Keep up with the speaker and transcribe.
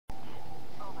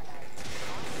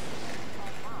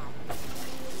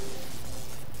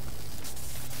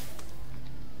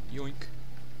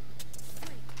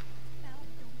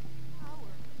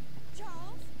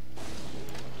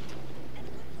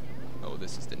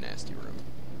nasty room.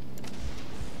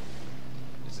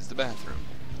 This is the bathroom.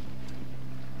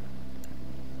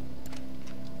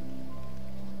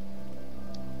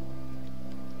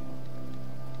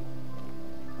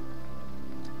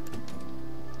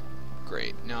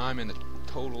 Great. Now I'm in the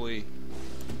totally...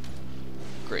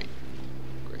 Great.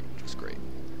 Great. Just great.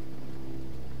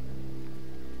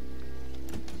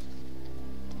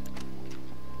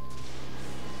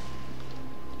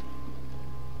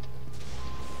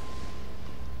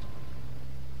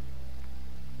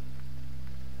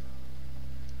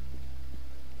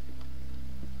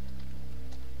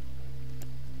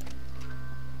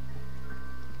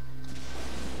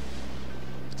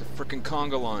 It's a frickin'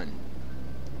 conga line.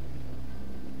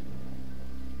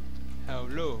 How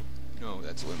low? No,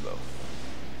 that's limbo.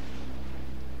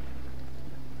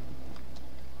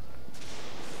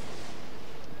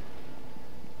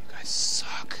 You guys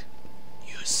suck.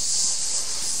 You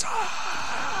suck.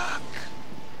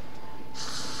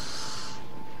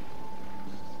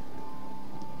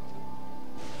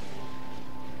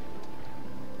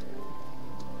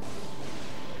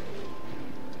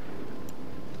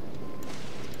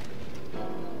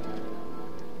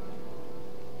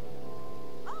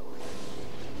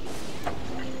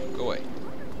 Go away.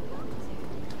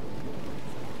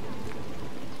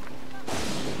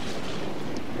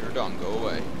 You're dumb. Go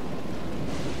away.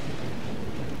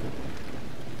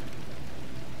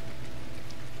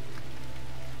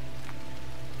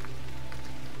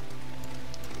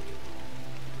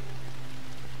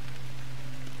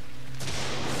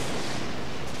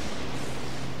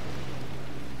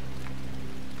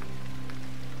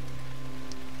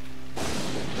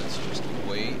 Let's just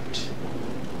wait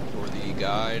for the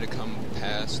guy to come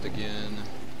past again.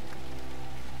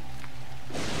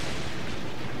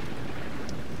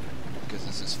 Because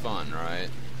this is fun, right?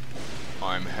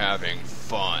 I'm having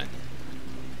fun.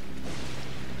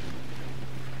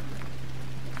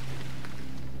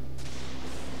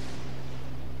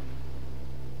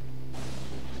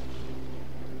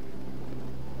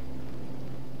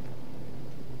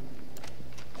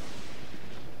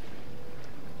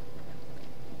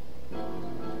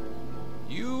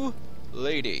 You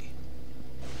lady.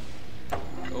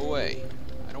 Go away.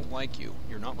 I don't like you.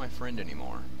 You're not my friend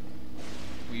anymore.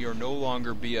 We are no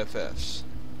longer BFFs.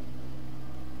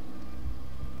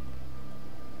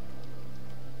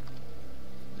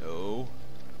 No.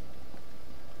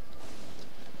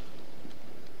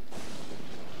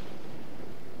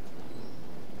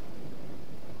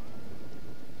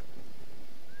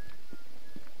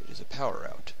 It is a power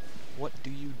out. What do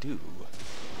you do?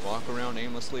 Walk around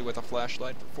aimlessly with a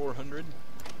flashlight for 400?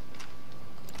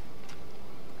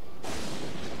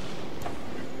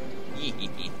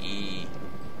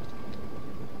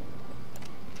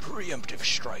 Preemptive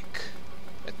strike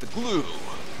at the glue.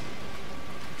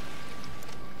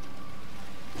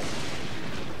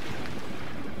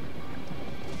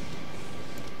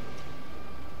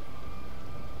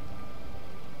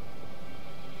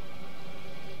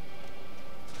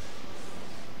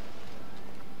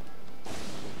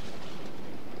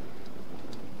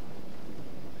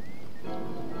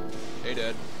 Hey,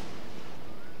 Dad.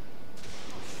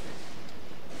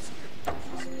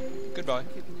 Goodbye.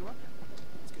 Keeping you up?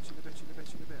 Let's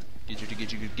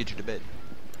get you to bed, Get you to bed.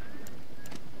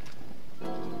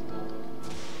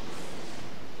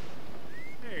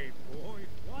 Hey, boy,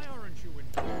 why aren't you in?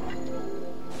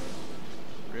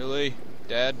 Really?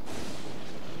 Dad?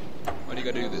 Why do you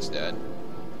gotta do this, Dad?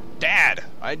 Dad!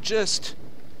 I just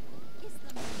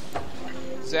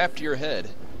zapped your head.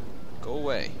 Go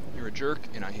away. You're a jerk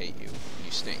and I hate you.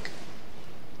 You stink.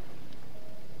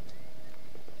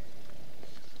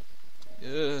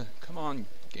 Come on,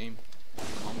 game.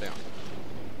 Calm down.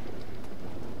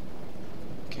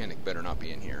 Mechanic better not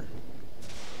be in here.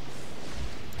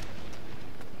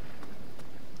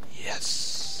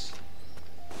 Yes!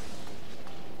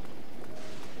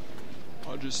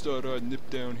 I just thought I'd nip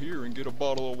down here and get a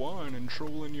bottle of wine and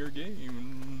troll in your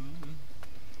game.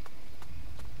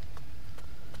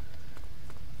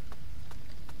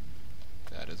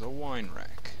 That is a wine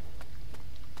rack.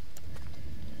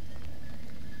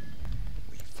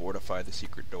 We fortify the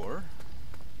secret door.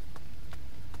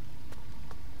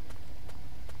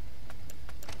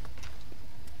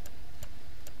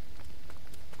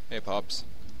 Hey, Pops.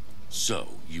 So,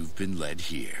 you've been led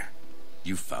here.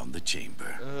 You found the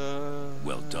chamber.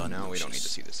 Well done, No, we don't need Lucius. to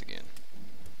see this again.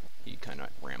 He kind of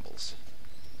rambles.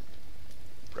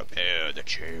 Prepare the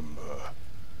chamber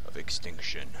of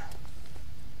extinction.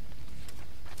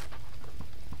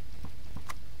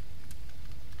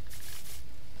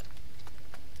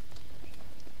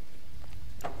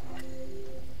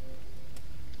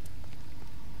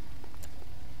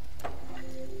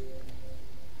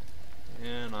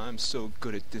 I'm so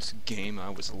good at this game, I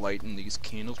was lighting these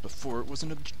candles before it was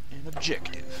an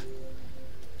objective.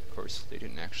 Of course, they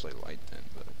didn't actually light them,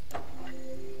 but...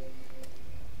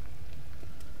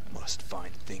 Must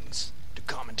find things to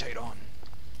commentate on.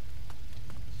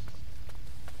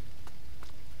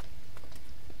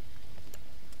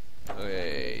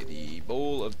 Okay, the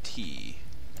bowl of tea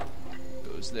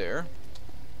goes there.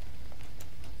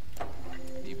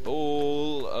 The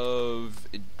bowl of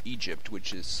Egypt,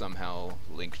 which is somehow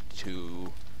linked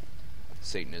to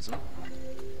Satanism,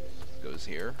 goes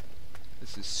here.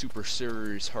 This is super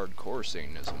serious hardcore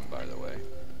Satanism, by the way.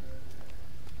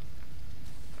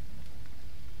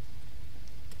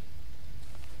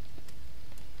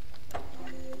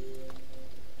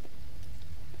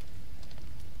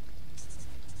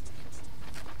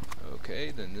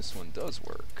 Okay, then this one does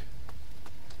work.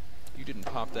 You didn't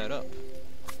pop that up.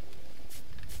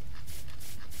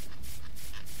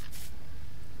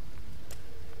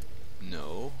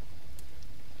 No.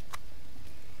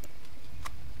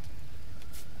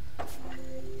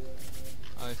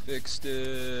 I fixed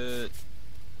it.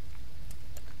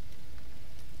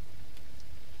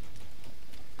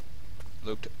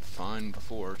 Looked fine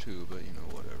before too, but you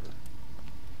know, whatever.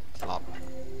 Flop.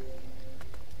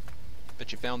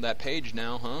 Bet you found that page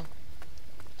now, huh?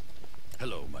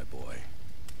 Hello, my boy.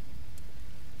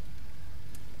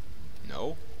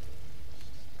 No.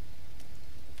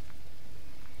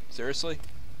 Seriously?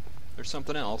 There's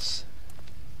something else.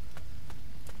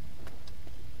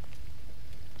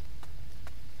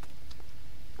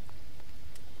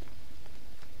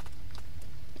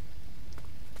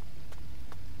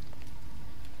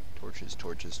 Torches,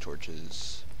 torches,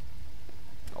 torches.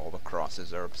 All the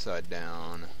crosses are upside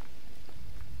down.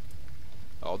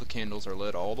 All the candles are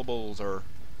lit, all the bowls are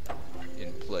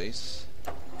in place.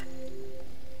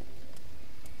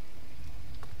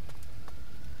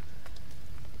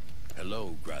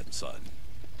 Hello, grandson.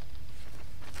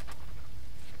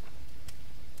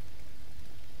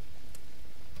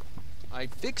 I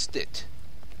fixed it.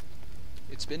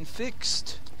 It's been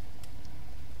fixed.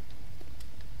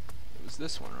 It was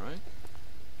this one,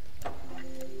 right?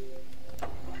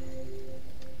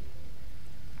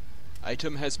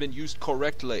 Item has been used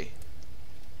correctly.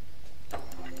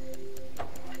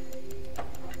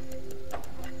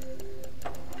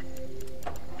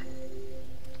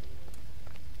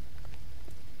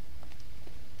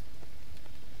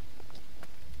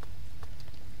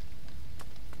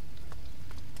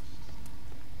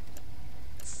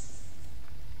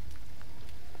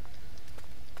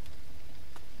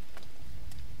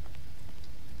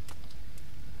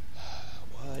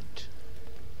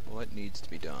 What needs to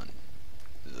be done?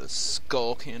 The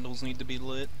skull candles need to be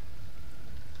lit?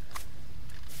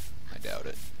 I doubt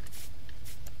it.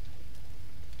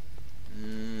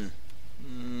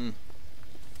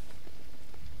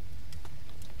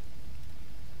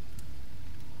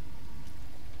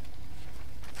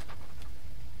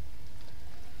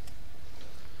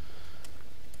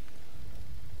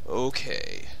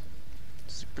 Okay.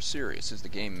 Super serious. Is the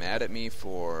game mad at me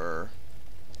for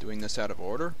doing this out of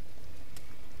order?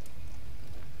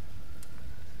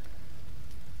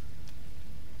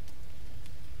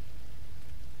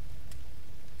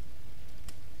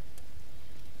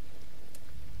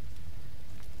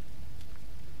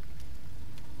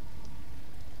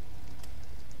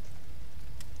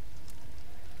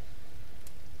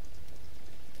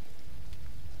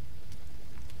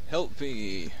 Help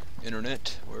me,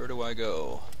 Internet. Where do I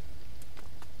go?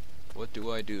 What do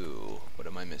I do? What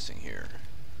am I missing here?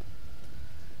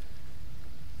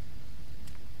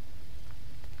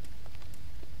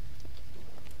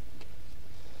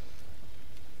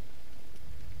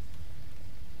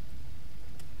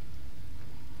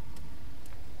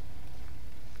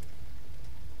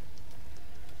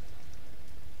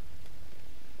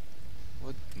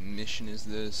 What mission is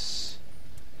this?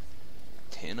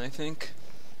 10, I think?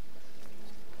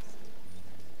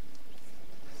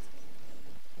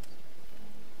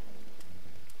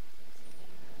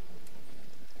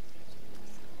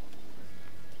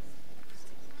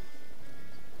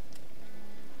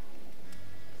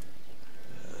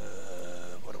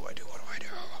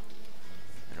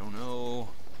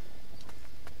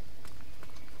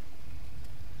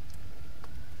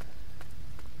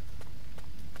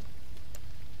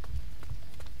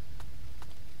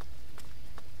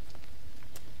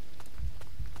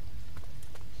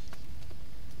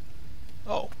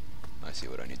 Oh, I see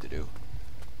what I need to do.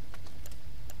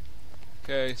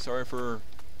 Okay, sorry for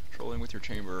trolling with your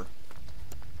chamber.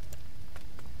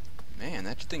 Man,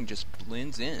 that thing just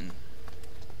blends in.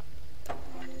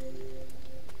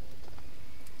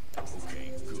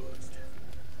 Okay, good.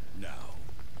 Now,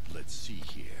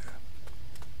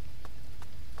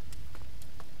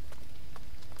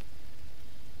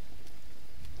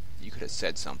 has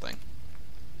said something.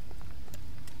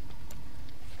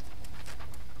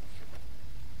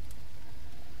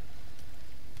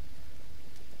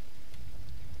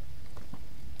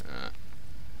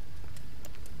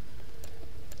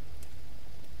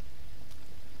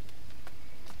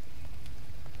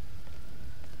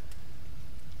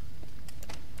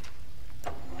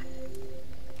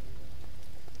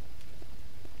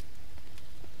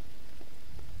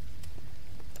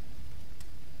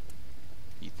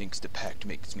 He thinks the pact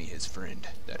makes me his friend.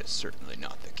 That is certainly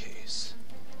not the case.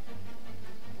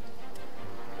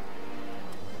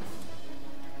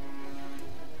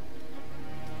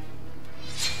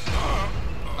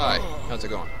 Hi, how's it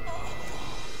going?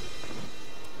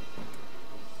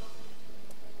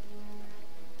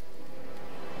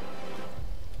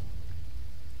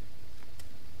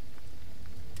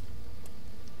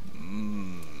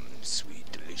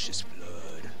 Sweet, delicious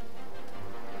blood.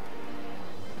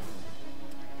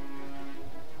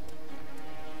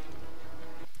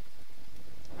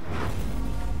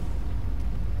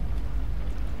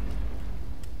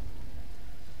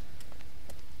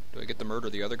 Do I get to murder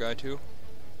the other guy too?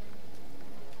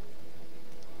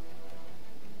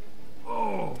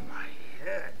 Oh, my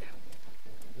head.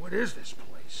 What is this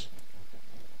place?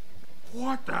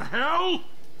 What the hell?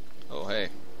 Oh, hey.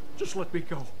 Just let me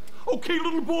go. Okay,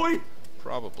 little boy?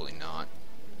 Probably not.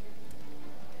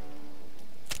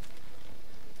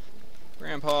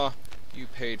 Grandpa, you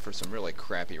paid for some really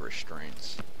crappy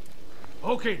restraints.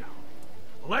 Okay, now.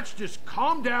 Let's just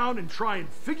calm down and try and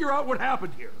figure out what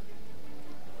happened here.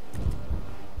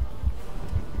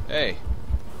 Hey.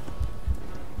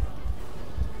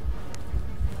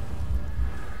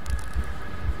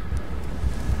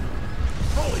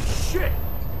 Holy shit!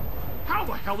 How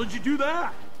the hell did you do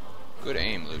that? Good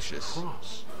aim, Lucius.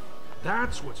 Cross.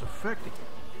 That's what's affecting you.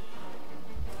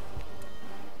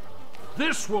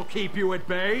 This will keep you at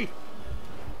bay.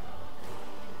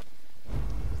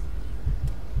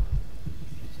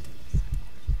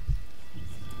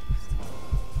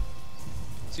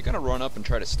 Is he gonna run up and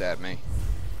try to stab me?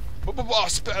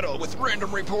 Boss battle with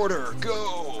random reporter,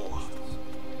 go!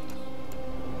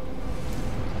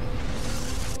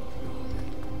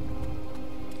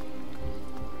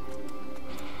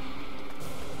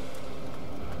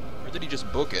 Or did he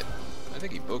just book it? I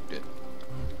think he booked it.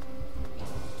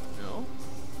 No?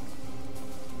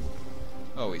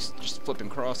 Oh, he's just flipping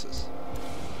crosses.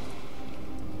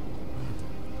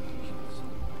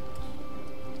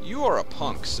 You are a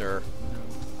punk, sir.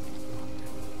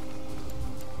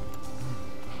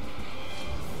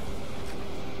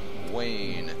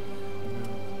 Wayne.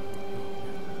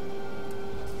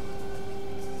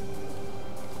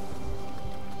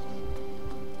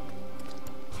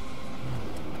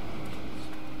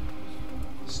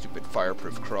 Stupid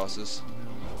fireproof crosses.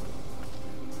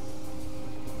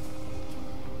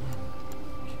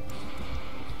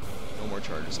 No more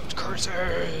charges.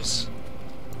 Curses!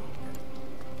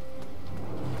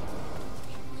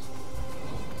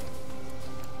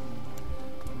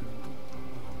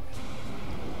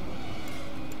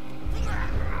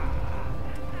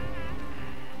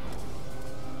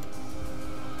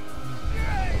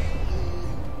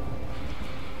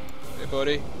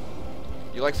 Buddy,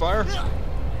 you like fire?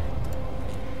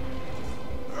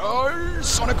 Oh,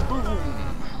 sonic boom!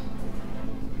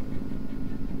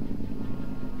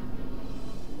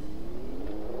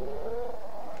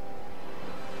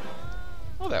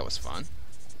 Oh, that was fun.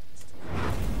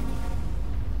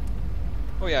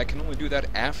 Oh yeah, I can only do that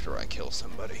after I kill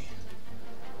somebody.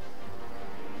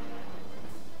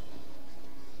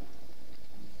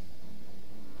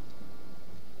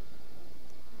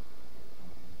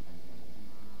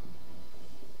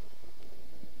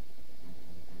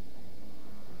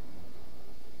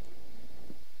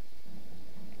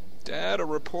 Dad, a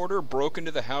reporter broke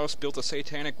into the house, built a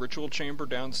satanic ritual chamber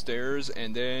downstairs,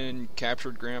 and then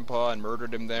captured Grandpa and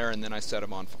murdered him there, and then I set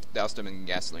him on, doused him in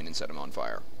gasoline and set him on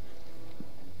fire.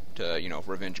 To, you know,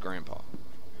 revenge Grandpa.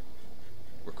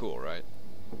 We're cool, right?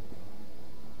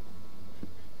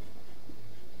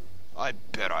 I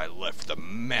bet I left the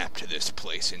map to this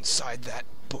place inside that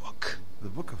book. The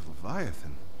Book of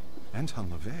Leviathan?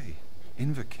 Anton LaVey?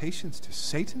 Invocations to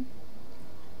Satan?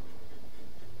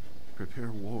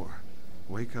 Prepare war.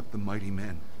 Wake up the mighty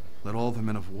men. Let all the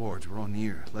men of war draw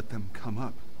near. Let them come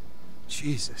up.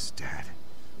 Jesus, Dad.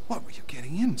 What were you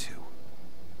getting into?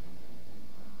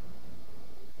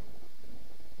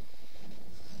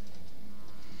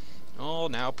 Oh,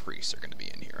 now priests are going to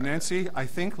be in here. Nancy, I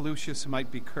think Lucius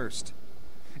might be cursed.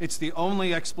 It's the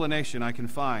only explanation I can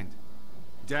find.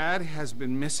 Dad has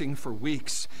been missing for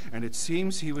weeks, and it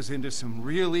seems he was into some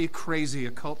really crazy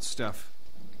occult stuff.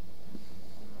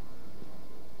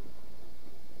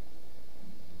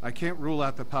 I can't rule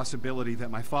out the possibility that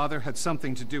my father had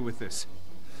something to do with this.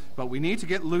 But we need to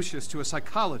get Lucius to a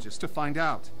psychologist to find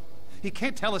out. He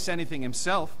can't tell us anything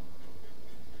himself.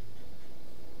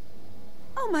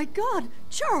 Oh my God!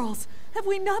 Charles! Have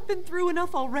we not been through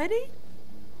enough already?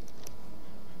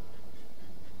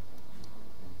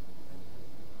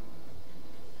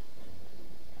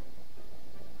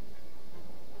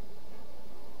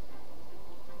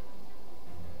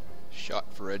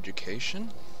 Shot for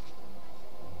education?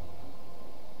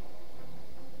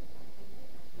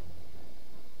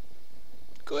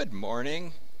 Good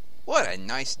morning. What a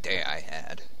nice day I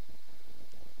had.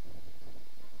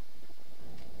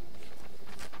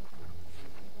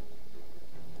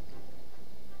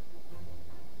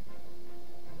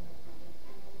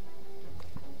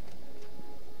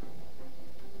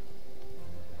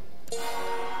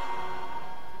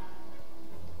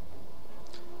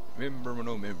 Member,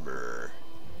 no member.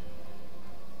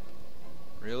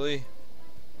 Really?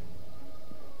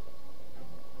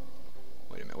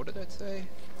 Wait a minute, what did that say?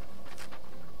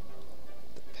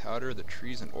 The powder, the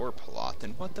trees, and ore plot.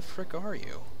 Then what the frick are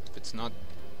you? If it's not...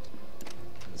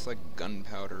 It's like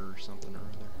gunpowder or something or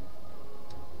other.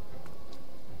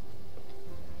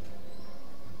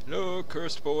 Hello,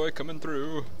 cursed boy, coming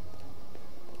through.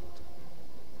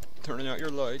 Turning out your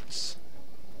lights.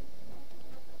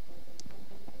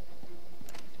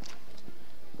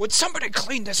 Would somebody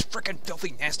clean this frickin'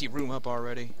 filthy, nasty room up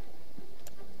already?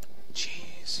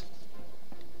 Jeez.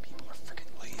 People are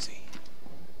frickin' lazy.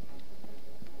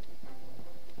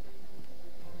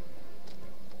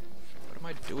 What am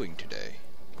I doing today?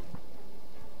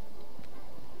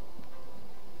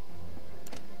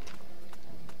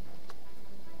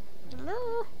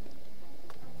 Hello?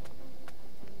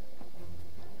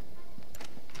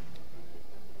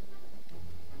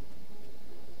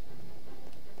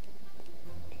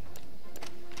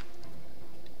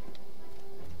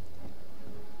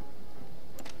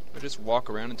 Just walk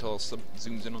around until it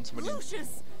zooms in on somebody.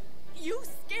 Lucius! You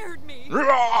scared me!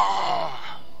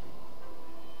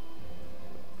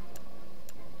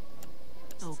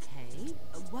 Okay,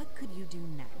 what could you do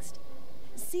next?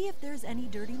 See if there's any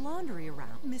dirty laundry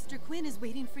around. Mr. Quinn is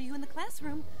waiting for you in the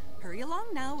classroom. Hurry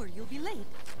along now or you'll be late.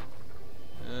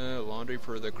 Laundry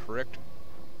for the collect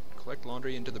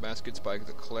laundry into the baskets by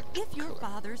the collect. If your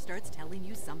father starts telling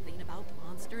you something about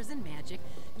monsters and magic,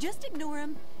 just ignore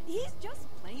him. He's just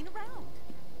playing around.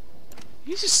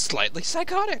 He's just slightly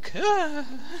psychotic.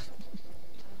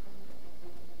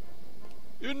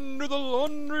 Into the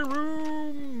laundry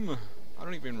room. I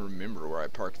don't even remember where I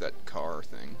parked that car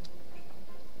thing.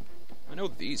 I know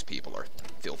these people are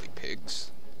filthy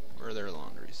pigs. Where are their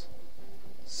laundries?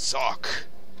 Sock.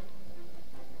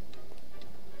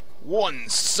 One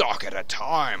sock at a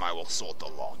time I will sort the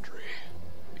laundry.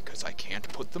 Because I can't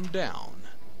put them down.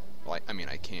 Well, I mean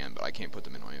I can, but I can't put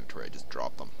them in my inventory. I just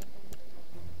drop them.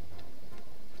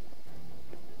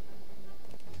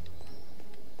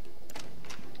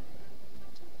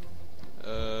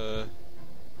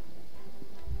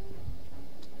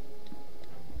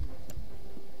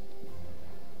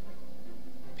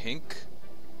 Pink,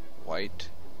 white,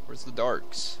 where's the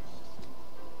darks?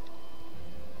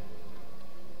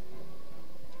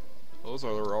 Those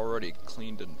are already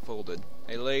cleaned and folded.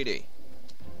 Hey lady.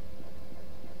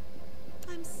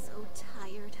 I'm so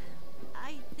tired.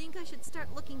 I think I should start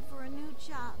looking for a new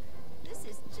job. This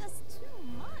is just too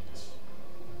much.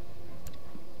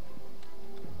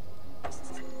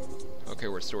 Okay,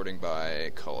 we're sorting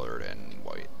by colored and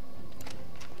white.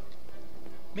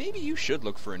 Maybe you should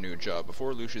look for a new job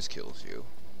before Lucius kills you.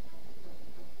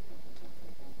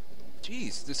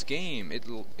 Jeez, this game,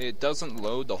 it doesn't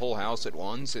load the whole house at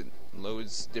once. It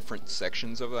loads different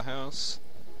sections of the house.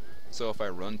 So if I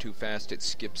run too fast, it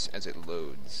skips as it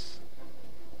loads.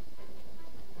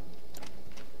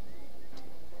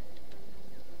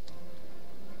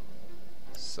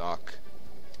 Sock.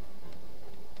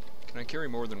 Can I carry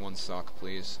more than one sock,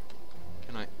 please?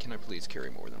 Can I please carry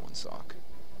more than one sock?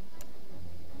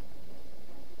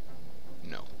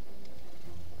 No.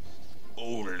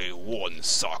 Only one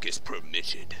sock is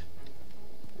permitted.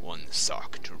 One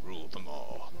sock to rule them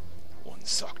all. One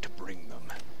sock to bring them.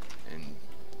 And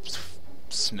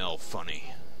smell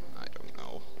funny. I don't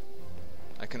know.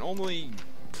 I can only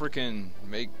frickin'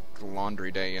 make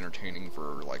laundry day entertaining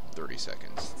for like 30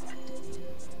 seconds.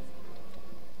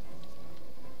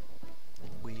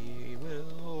 We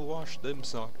will wash them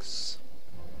socks.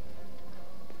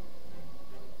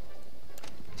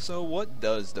 So what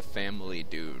does the family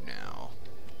do now?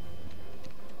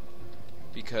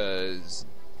 Because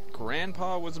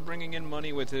Grandpa was bringing in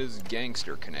money with his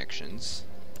gangster connections,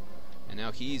 and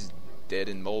now he's dead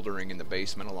and moldering in the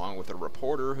basement, along with a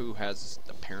reporter who has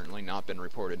apparently not been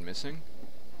reported missing.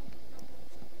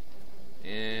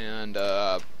 And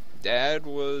Dad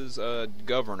was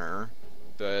governor,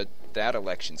 but that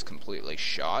election's completely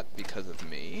shot because of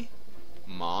me.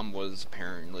 Mom was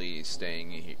apparently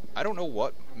staying here. I don't know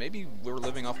what. Maybe we were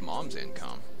living off Mom's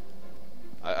income.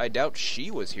 I doubt she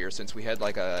was here since we had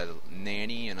like a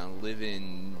nanny and a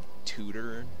live-in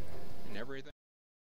tutor and everything.